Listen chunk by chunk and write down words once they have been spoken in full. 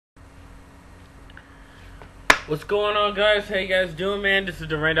What's going on, guys? How you guys doing, man? This is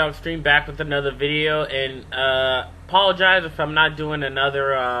the Rain Dog Stream back with another video, and apologize if I'm not doing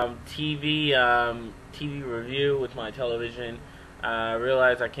another TV review with my television. I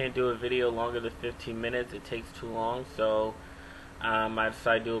realize I can't do a video longer than 15 minutes. It takes too long, so I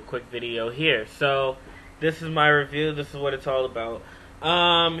decided to do a quick video here. So this is my review. This is what it's all about.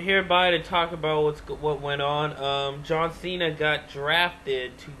 Hereby to talk about what went on. John Cena got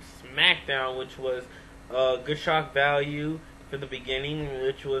drafted to SmackDown, which was good shock value for the beginning,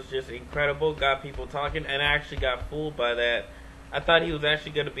 which was just incredible. Got people talking, and I actually got fooled by that. I thought he was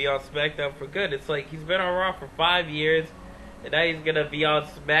actually going to be on SmackDown for good. It's like he's been on Raw for 5 years, and now he's going to be on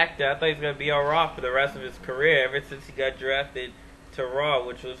SmackDown. I thought he was going to be on Raw for the rest of his career, ever since he got drafted to Raw,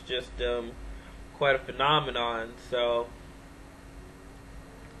 which was just quite a phenomenon. So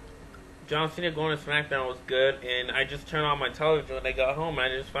John Cena going to SmackDown was good, and I just turned on my television when I got home,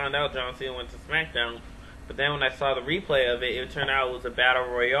 and I just found out John Cena went to SmackDown. But then when I saw the replay of it, it turned out it was a Battle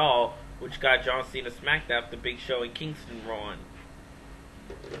Royale, which got John Cena SmackDown after the big show in Kingston Raw.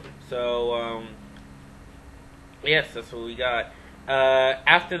 So, yes, that's what we got.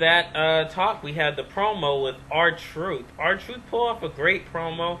 After that talk, we had the promo with R-Truth. R-Truth pulled off a great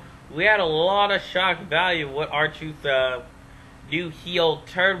promo. We had a lot of shock value of what R-Truth's new heel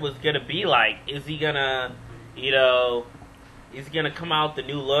turn was gonna be like. Is he gonna, is he gonna come out the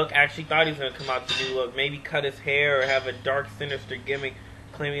new look? I actually thought he was gonna come out the new look. Maybe cut his hair or have a dark, sinister gimmick,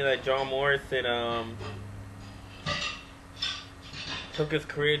 claiming that John Morrison took his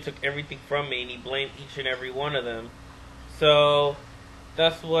career, took everything from me, and he blamed each and every one of them. So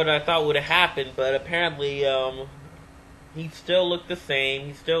that's what I thought would have happened, but apparently he still looked the same.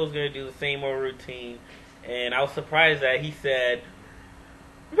 He still was gonna do the same old routine. And I was surprised that he said,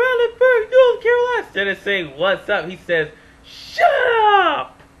 Rutherford, North Carolina. Instead of saying, what's up, he says, shut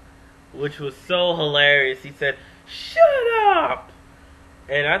up! Which was so hilarious. He said, shut up!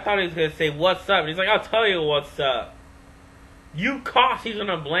 And I thought he was going to say, what's up? And he's like, I'll tell you what's up. You cost. He's going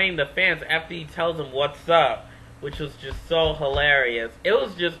to blame the fans after he tells them what's up. Which was just so hilarious. It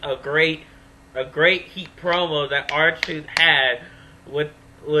was just a great heat promo that R-Truth had with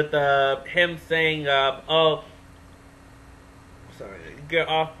him saying, oh, sorry, you get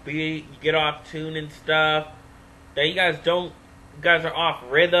off beat, you get off tune and stuff, that you guys are off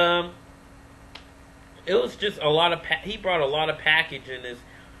rhythm. It was just a lot of, he brought a lot of package in this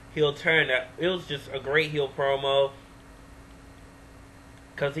heel turn. It was just a great heel promo,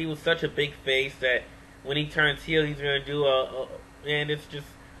 because he was such a big face that when he turns heel, he's going to do and it's just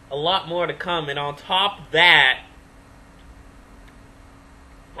a lot more to come. And on top of that,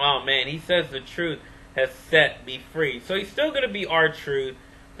 oh man, he says the truth has set me free. So he's still going to be R-Truth,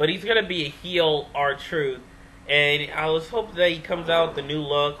 but he's going to be a heel R-Truth. And I was hoping that he comes out with a new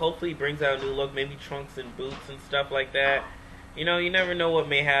look. Hopefully he brings out a new look, maybe trunks and boots and stuff like that. You never know what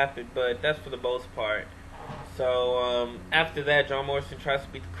may happen, but that's for the most part. So after that, John Morrison tries to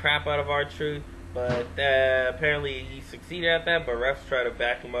beat the crap out of R-Truth, but apparently he succeeded at that, but refs try to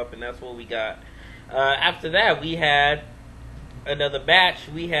back him up, and that's what we got. After that, we had another match.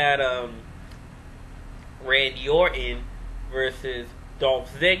 We had Randy Orton versus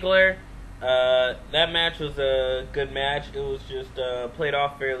Dolph Ziggler. That match was a good match. It was just played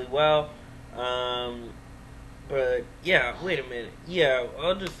off fairly well. But yeah, wait a minute. Yeah,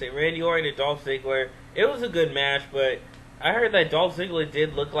 I'll just say Randy Orton and Dolph Ziggler. It was a good match, but I heard that Dolph Ziggler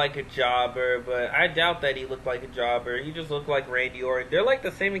did look like a jobber, but I doubt that he looked like a jobber. He just looked like Randy Orton. They're like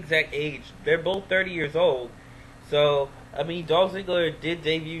the same exact age. They're both 30 years old. So, I mean, Dolph Ziggler did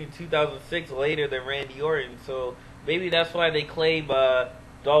debut in 2006 later than Randy Orton, so maybe that's why they claim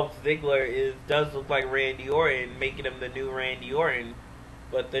Dolph Ziggler does look like Randy Orton, making him the new Randy Orton.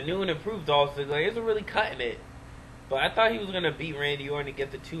 But the new and improved Dolph Ziggler isn't really cutting it. But I thought he was going to beat Randy Orton to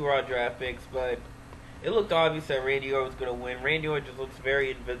get the 2 Raw draft picks, but it looked obvious that Randy Orton was going to win. Randy Orton just looks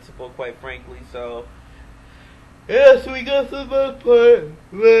very invincible, quite frankly, so yeah, so we got some part.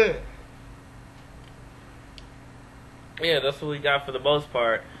 Yeah, that's what we got for the most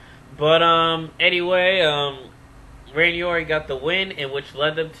part. But anyway, Randy Orton got the win, and which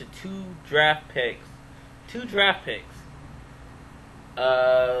led them to 2 draft picks. 2 draft picks.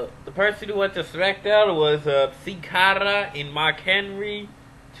 The person who went to SmackDown was Sin Cara and Mark Henry.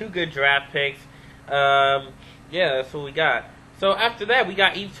 2 good draft picks. Yeah, that's what we got. So after that, we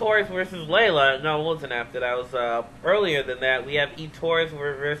got Eve Torres versus Layla. No, it wasn't after that. It was earlier than that. We have Eve Torres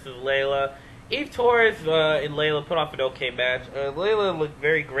versus Layla. Eve Torres and Layla put off an okay match. Layla looked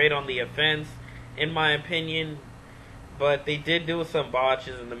very great on the offense, in my opinion, but they did do some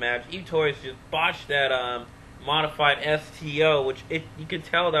botches in the match. Eve Torres just botched that modified STO, which you could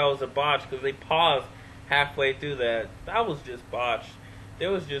tell that was a botch because they paused halfway through that. That was just botched. It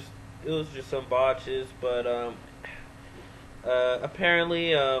was just some botches, but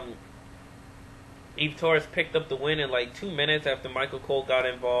apparently Eve Torres picked up the win in like 2 minutes after Michael Cole got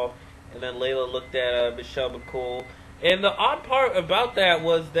involved, and then Layla looked at Michelle McCool. And the odd part about that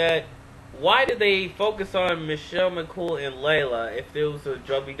was that why did they focus on Michelle McCool and Layla if there was a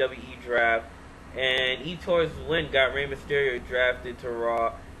WWE draft? And Eve Torres' win got Rey Mysterio drafted to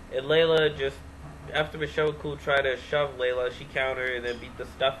Raw, and Layla just, after Michelle McCool tried to shove Layla, she countered and then beat the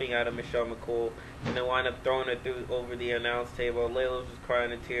stuffing out of Michelle McCool, and then wound up throwing her through over the announce table. Layla was just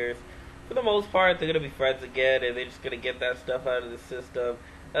crying in tears. For the most part, they're gonna be friends again, and they're just gonna get that stuff out of the system.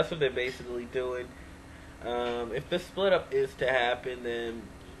 That's what they're basically doing. If the split up is to happen, then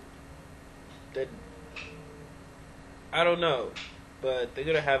I don't know. But they're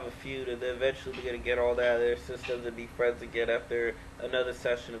going to have a feud, and then eventually they're going to get all that out of their systems and be friends again after another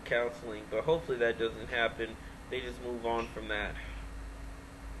session of counseling. But hopefully that doesn't happen. They just move on from that.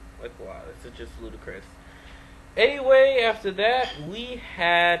 Like, wow, this is just ludicrous. Anyway, after that, we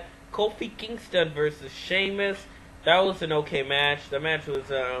had Kofi Kingston versus Sheamus. That was an okay match. The match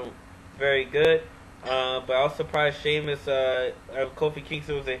was very good. But I was surprised Kofi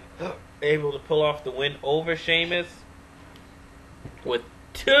Kingston was able to pull off the win over Sheamus with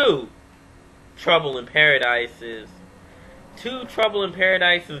 2 Trouble in Paradises. 2 Trouble in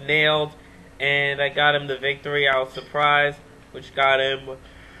Paradises nailed, and I got him the victory. I was surprised, which got him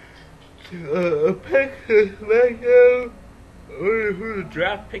a pick to SmackDown. I wonder who the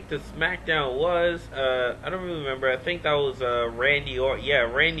draft pick to SmackDown was. I don't really remember. I think that was Randy Orton. Yeah,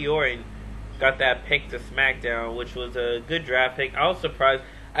 Randy Orton got that pick to SmackDown, which was a good draft pick. I was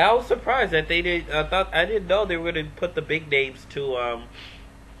surprised that they did. I didn't know they were gonna put the big names to.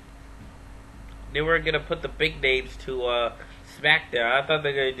 They were gonna put the big names to SmackDown. I thought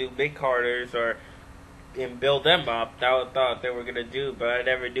they were gonna do big Carters and build them up. That was thought they were gonna do, but I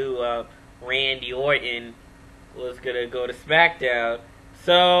never knew Randy Orton was gonna go to SmackDown.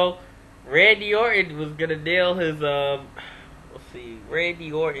 So Randy Orton was gonna nail his let's see,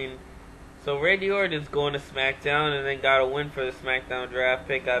 Randy Orton. So Randy Orton is going to SmackDown and then got a win for the SmackDown draft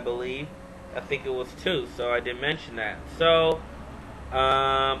pick, I believe. I think it was 2, so I didn't mention that. So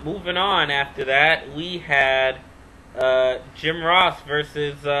moving on after that, we had Jim Ross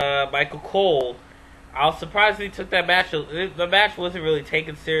versus Michael Cole. I was surprised he took that match. The match wasn't really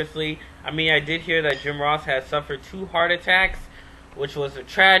taken seriously. I mean, I did hear that Jim Ross had suffered 2 heart attacks, which was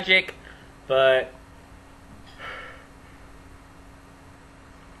tragic, but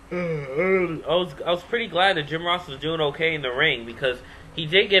I was pretty glad that Jim Ross was doing okay in the ring, because he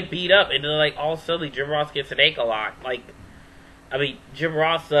did get beat up, and then like all of a sudden Jim Ross gets an ankle lock. Like, I mean, Jim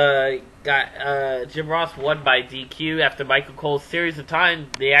Ross won by DQ after Michael Cole's series of time.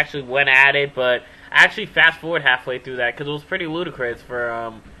 They actually went at it, but I actually fast forward halfway through that because it was pretty ludicrous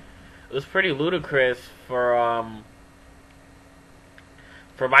for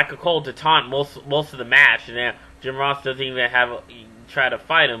Michael Cole to taunt most of the match, and then Jim Ross doesn't even try to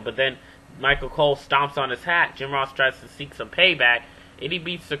fight him. But then Michael Cole stomps on his hat. Jim Ross tries to seek some payback, and he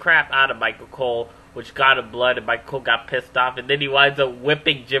beats the crap out of Michael Cole, which got him blood, and Michael Cole got pissed off, and then he winds up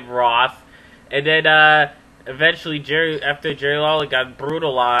whipping Jim Ross. And then eventually, after Jerry Lawler got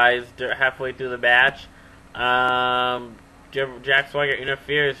brutalized halfway through the match, Jack Swagger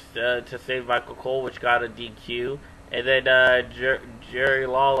interferes to save Michael Cole, which got a DQ. And then Jerry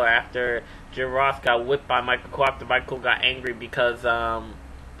Lawler, after Jim Ross got whipped by Michael Cole, after Michael got angry because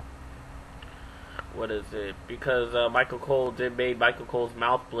Michael Cole made Michael Cole's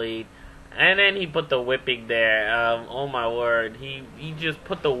mouth bleed, and then he put the whipping there. Oh my word, he just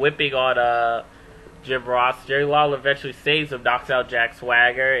put the whipping on Jim Ross. Jerry Lawler eventually saves him, knocks out Jack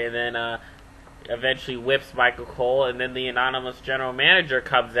Swagger, and then eventually whips Michael Cole. And then the anonymous general manager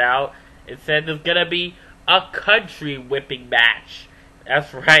comes out and said there's gonna be a country whipping match.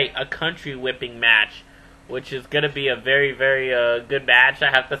 That's right, a country whipping match, which is going to be a very, very good match, I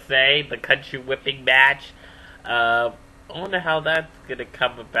have to say. The country whipping match. I wonder how that's going to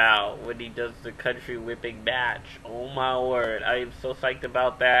come about when he does the country whipping match. Oh my word, I am so psyched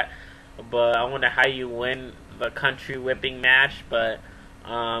about that. But I wonder how you win the country whipping match. But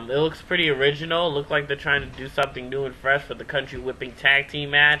it looks pretty original. It looks like they're trying to do something new and fresh for the country whipping tag team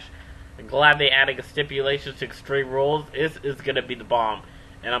match. I'm glad they added a stipulation to Extreme Rules. It's going to be the bomb.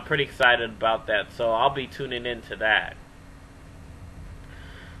 And I'm pretty excited about that. So I'll be tuning into that.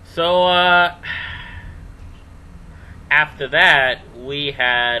 So, after that, we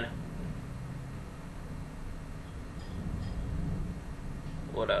had...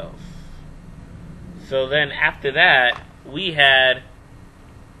 What else? So then after that, we had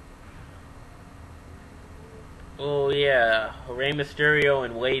Oh yeah, Rey Mysterio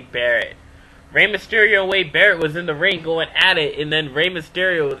and Wade Barrett. Rey Mysterio and Wade Barrett was in the ring going at it, and then Rey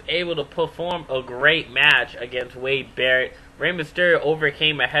Mysterio was able to perform a great match against Wade Barrett. Rey Mysterio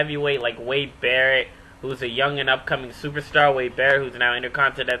overcame a heavyweight like Wade Barrett, who's a young and upcoming superstar. Wade Barrett, who's now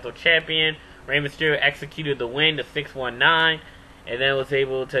Intercontinental Champion. Rey Mysterio executed the win to 619, and then was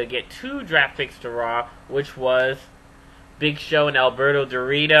able to get 2 draft picks to Raw, which was Big Show and Alberto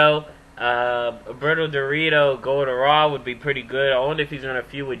Dorito. Alberto Dorito go to Raw would be pretty good. I wonder if he's going to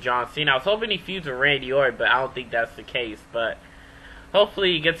feud with John Cena. I was hoping he feuds with Randy Orton, but I don't think that's the case. But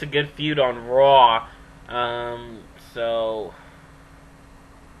hopefully he gets a good feud on Raw. So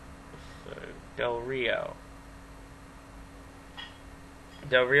Del Rio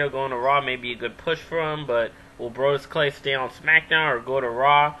going to Raw may be a good push for him, but will Brodus Clay stay on SmackDown or go to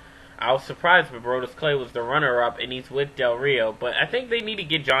Raw? I was surprised, but Brodus Clay was the runner-up, and he's with Del Rio. But I think they need to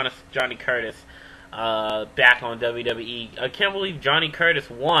get Johnny Curtis back on WWE. I can't believe Johnny Curtis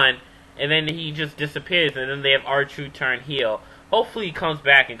won, and then he just disappears, and then they have R-Truth turn heel. Hopefully he comes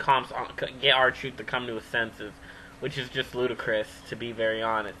back and get R-Truth to come to his senses, which is just ludicrous, to be very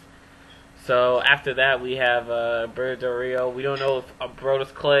honest. So after that, we have Alberto Del Rio. We don't know if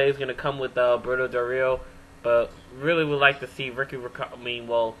Brodus Clay is going to come with Alberto Del Rio, but really would like to see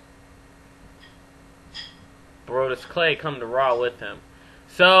Brodus Clay come to Raw with him.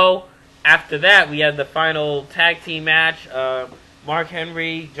 So, after that, we had the final tag team match. Mark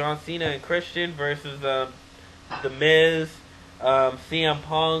Henry, John Cena, and Christian versus The Miz, CM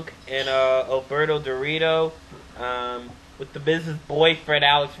Punk, and Alberto Dorito. With The Miz's boyfriend,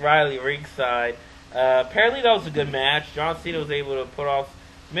 Alex Riley, ringside. Apparently that was a good match. John Cena was able to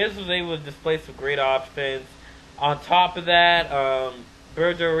Miz was able to display some great offense. On top of that,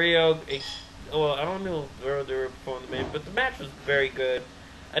 Alberto Dorito... Well, I don't know if Alberto Dorito performed the match, but the match was very good.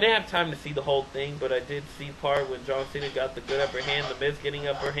 I didn't have time to see the whole thing, but I did see part when John Cena got the good upper hand, The Miz getting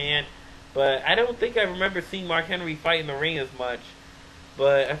upper hand. But I don't think I remember seeing Mark Henry fight in the ring as much.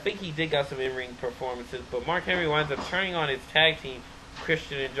 But I think he did got some in-ring performances. But Mark Henry winds up turning on his tag team,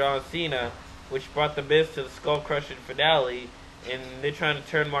 Christian and John Cena, which brought The Miz to the skull-crushing finale. And they're trying to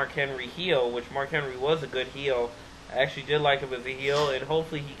turn Mark Henry heel, which Mark Henry was a good heel. I actually did like him as a heel, and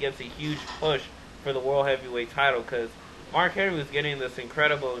hopefully he gets a huge push for the World Heavyweight title, because Mark Henry was getting this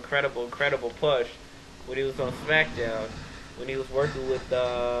incredible push when he was on SmackDown, when he was working with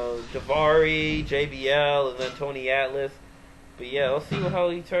Daivari, JBL, and then Tony Atlas. But yeah, let's see how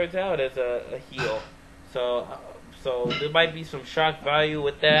he turns out as a heel. So there might be some shock value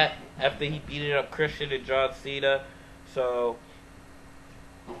with that after he beat up Christian and John Cena. So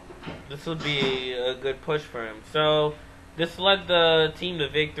this would be a good push for him. So this led the team to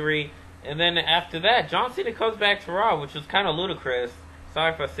victory. And then after that, John Cena comes back to Raw, which was kind of ludicrous.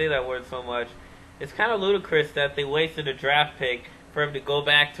 Sorry if I say that word so much. It's kind of ludicrous that they wasted a draft pick for him to go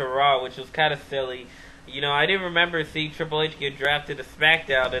back to Raw, which was kind of silly. You know, I didn't remember seeing Triple H get drafted to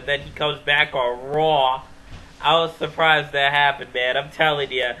SmackDown, and then he comes back on Raw. I was surprised that happened, man. I'm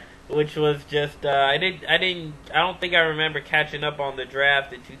telling you. Which was just, I don't think I remember catching up on the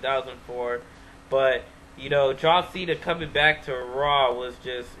draft in 2004. But, you know, John Cena coming back to Raw was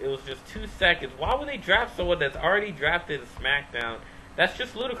just 2 seconds. Why would they draft someone that's already drafted to SmackDown? That's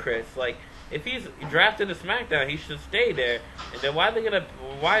just ludicrous. Like, if he's drafted to SmackDown, he should stay there. And then why is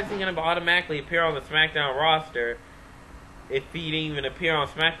he gonna automatically appear on the SmackDown roster if he didn't even appear on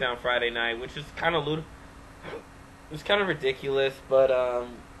SmackDown Friday night? Which is kind of it's kind of ridiculous, but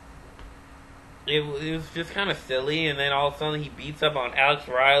it was just kind of silly. And then all of a sudden he beats up on Alex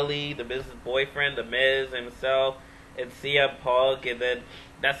Riley, The Miz's boyfriend, The Miz himself, and CM Punk, and then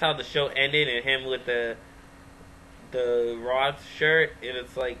that's how the show ended, and him with the Raw shirt, and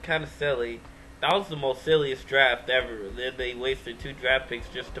it's like kind of silly. That was the most silliest draft ever. Then they wasted 2 draft picks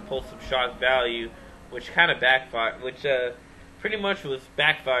just to pull some shock value, which kind of backfired, which pretty much was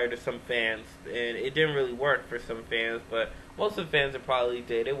backfired to some fans, and it didn't really work for some fans, but most of the fans it probably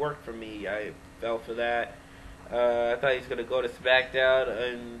did. It worked for me. I fell for that. I thought he was going to go to SmackDown,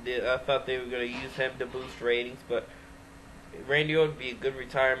 and I thought they were going to use him to boost ratings, but Randy Orton would be a good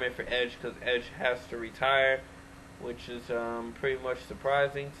retirement for Edge, because Edge has to retire, which is pretty much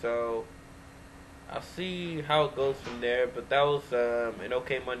surprising. So I'll see how it goes from there. But that was an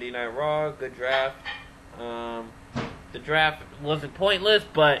okay Monday Night Raw. Good draft. The draft wasn't pointless,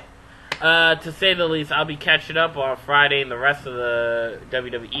 but to say the least, I'll be catching up on Friday and the rest of the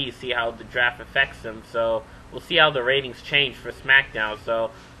WWE, see how the draft affects them. So we'll see how the ratings change for SmackDown.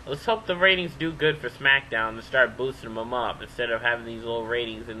 So let's hope the ratings do good for SmackDown and start boosting them up instead of having these low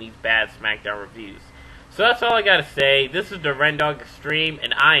ratings and these bad SmackDown reviews. So that's all I gotta say. This is the Rendog Extreme,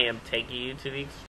 and I am taking you to the extreme.